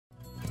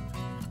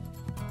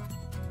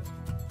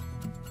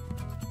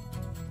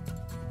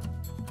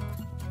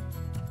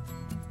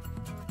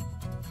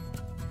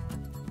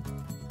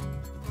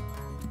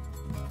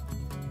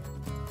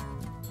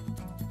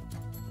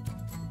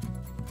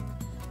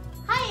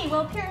Okay,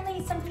 well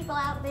apparently some people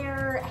out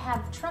there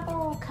have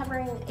trouble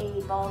covering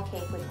a ball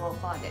cake with roll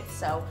fondant.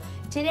 So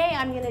today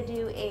I'm going to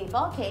do a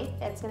ball cake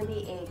that's going to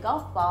be a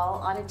golf ball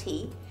on a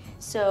tee.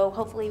 So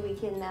hopefully we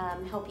can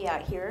help you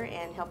out here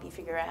and help you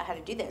figure out how to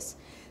do this.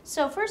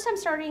 So first I'm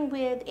starting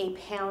with a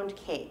pound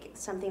cake,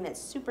 something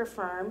that's super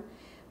firm.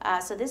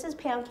 So this is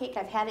pound cake.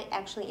 I've had it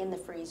actually in the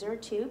freezer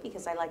too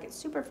because I like it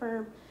super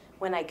firm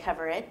when I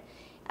cover it.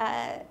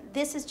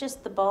 This is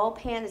just the ball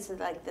pan. It's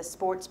like the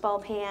sports ball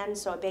pan.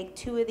 So I baked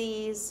 2 of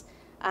these.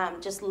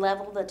 Just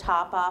level the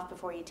top off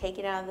before you take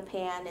it out of the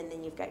pan, and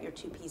then you've got your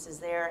 2 pieces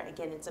there.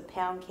 Again, it's a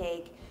pound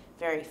cake,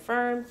 very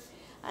firm.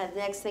 The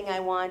next thing I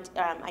want,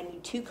 I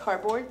need 2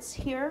 cardboards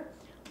here.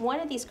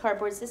 One of these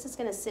cardboards, this is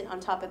going to sit on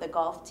top of the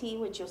golf tee,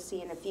 which you'll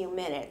see in a few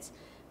minutes,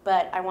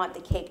 but I want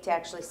the cake to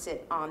actually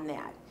sit on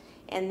that.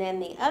 And then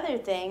the other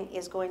thing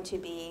is going to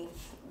be,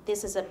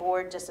 this is a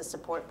board, just a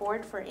support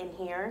board for in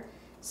here,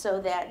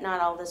 so that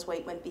not all this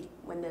weight,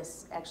 when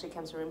this actually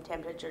comes to room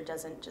temperature,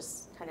 doesn't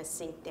just kind of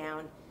sink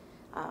down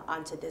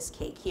onto this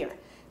cake here.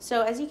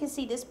 So as you can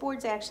see, this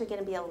board's actually going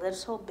to be a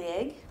little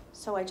big,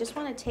 so I just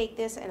want to take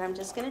this and I'm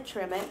just going to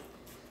trim it.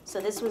 So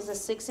this was a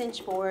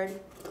 6-inch board.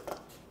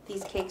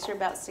 These cakes are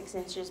about 6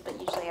 inches, but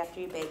usually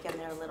after you bake them,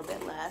 they're a little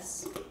bit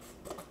less.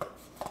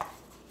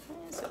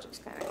 And so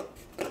just kind of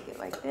make it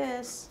like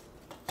this,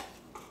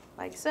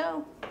 like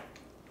so,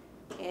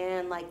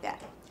 and like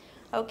that.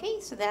 Okay,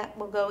 so that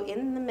will go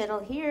in the middle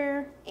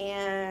here,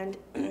 and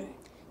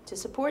to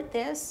support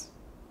this,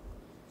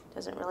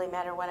 doesn't really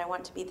matter what I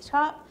want to be the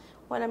top,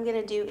 what I'm going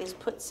to do is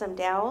put some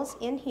dowels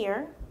in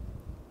here,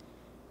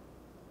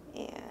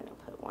 and I'll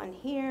put one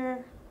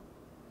here,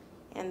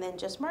 and then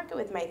just mark it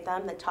with my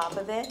thumb, the top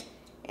of it,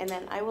 and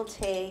then I will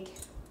take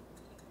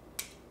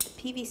the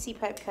PVC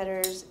pipe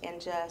cutters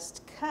and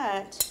just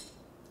cut,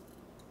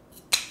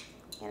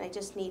 and I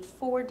just need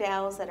 4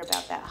 dowels that are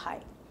about that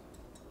height.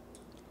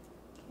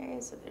 Okay,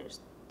 so there's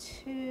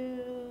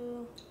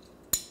 2.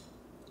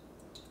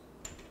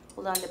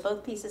 Hold on to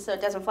both pieces so it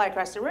doesn't fly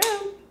across the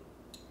room.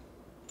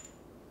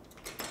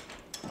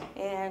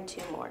 And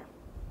 2 more.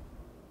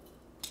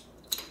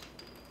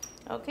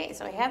 Okay,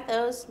 so I have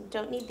those.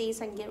 Don't need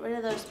these. I can get rid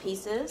of those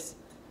pieces.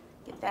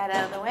 Get that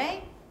out of the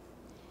way.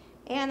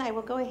 And I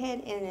will go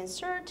ahead and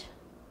insert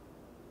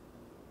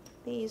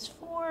these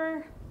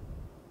 4.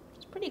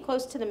 It's pretty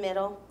close to the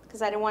middle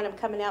because I don't want them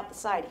coming out the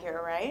side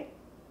here, right?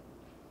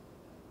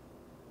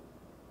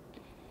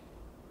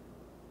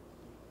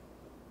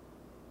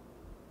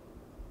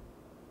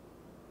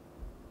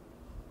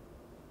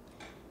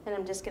 And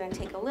I'm just going to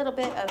take a little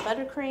bit of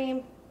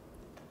buttercream,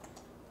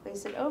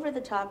 place it over the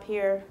top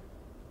here,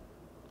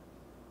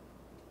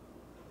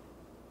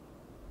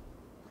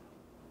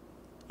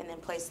 and then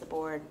place the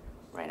board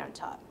right on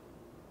top.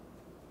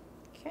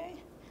 Okay,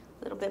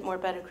 a little bit more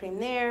buttercream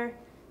there.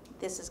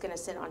 This is going to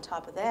sit on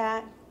top of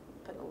that.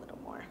 Put a little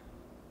more,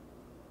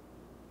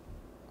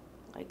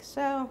 like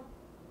so,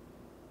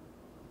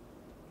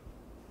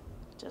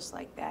 just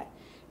like that.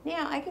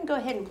 Now I can go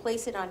ahead and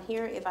place it on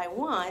here if I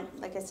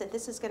want. Like I said,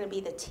 this is going to be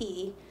the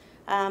tee.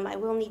 I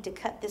will need to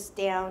cut this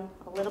down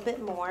a little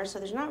bit more, so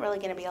there's not really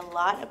going to be a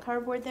lot of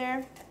cardboard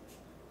there.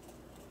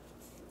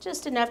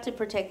 Just enough to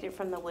protect it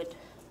from the wood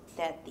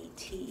that the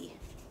tee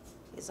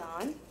is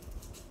on.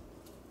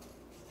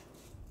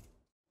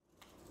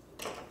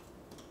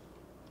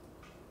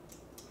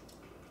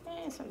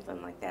 Okay,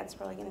 something like that's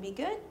probably going to be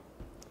good.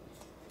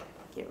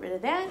 Get rid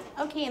of that.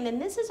 Okay, and then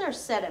this is our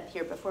setup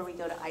here before we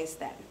go to ice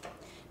that.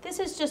 This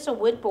is just a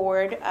wood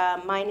board.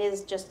 Mine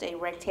is just a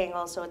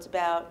rectangle, so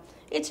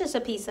it's just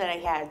a piece that I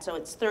had. So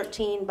it's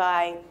 13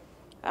 by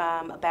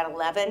about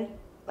 11.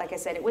 Like I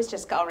said, it was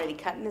just already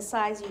cut in this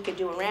size. You could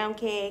do a round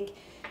cake,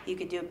 you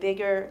could do a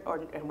bigger,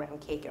 or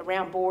a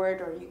round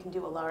board, or you can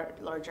do a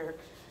larger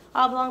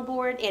oblong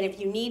board. And if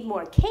you need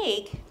more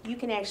cake, you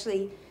can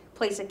actually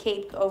place a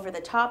cake over the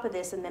top of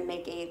this and then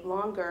make a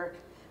longer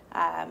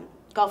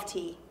golf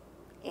tee,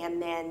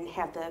 and then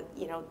have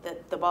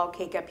the ball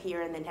cake up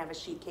here, and then have a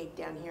sheet cake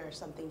down here or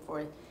something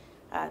for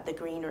the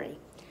greenery.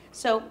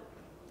 So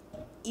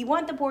you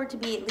want the board to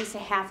be at least a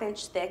 1/2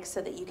 inch thick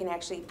so that you can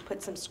actually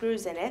put some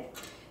screws in it.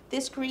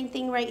 This green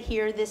thing right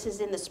here, this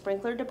is in the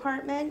sprinkler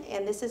department,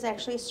 and this is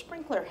actually a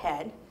sprinkler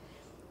head.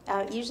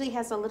 It usually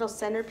has a little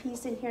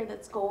centerpiece in here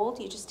that's gold.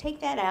 You just take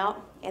that out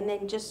and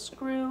then just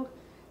screw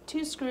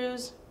 2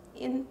 screws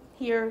in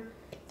here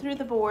through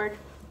the board,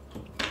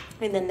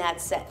 and then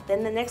that's set.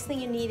 Then the next thing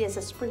you need is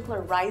a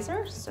sprinkler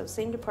riser, so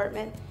same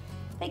department.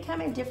 They come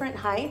in different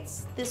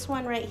heights. This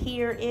one right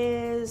here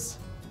is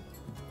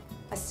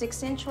a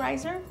 6-inch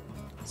riser.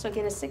 So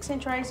get a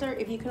 6-inch riser.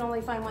 If you can only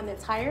find one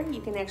that's higher,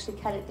 you can actually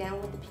cut it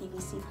down with the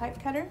PVC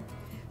pipe cutter.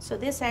 So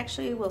this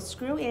actually will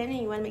screw in, and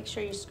you want to make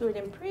sure you screw it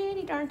in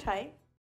pretty darn tight.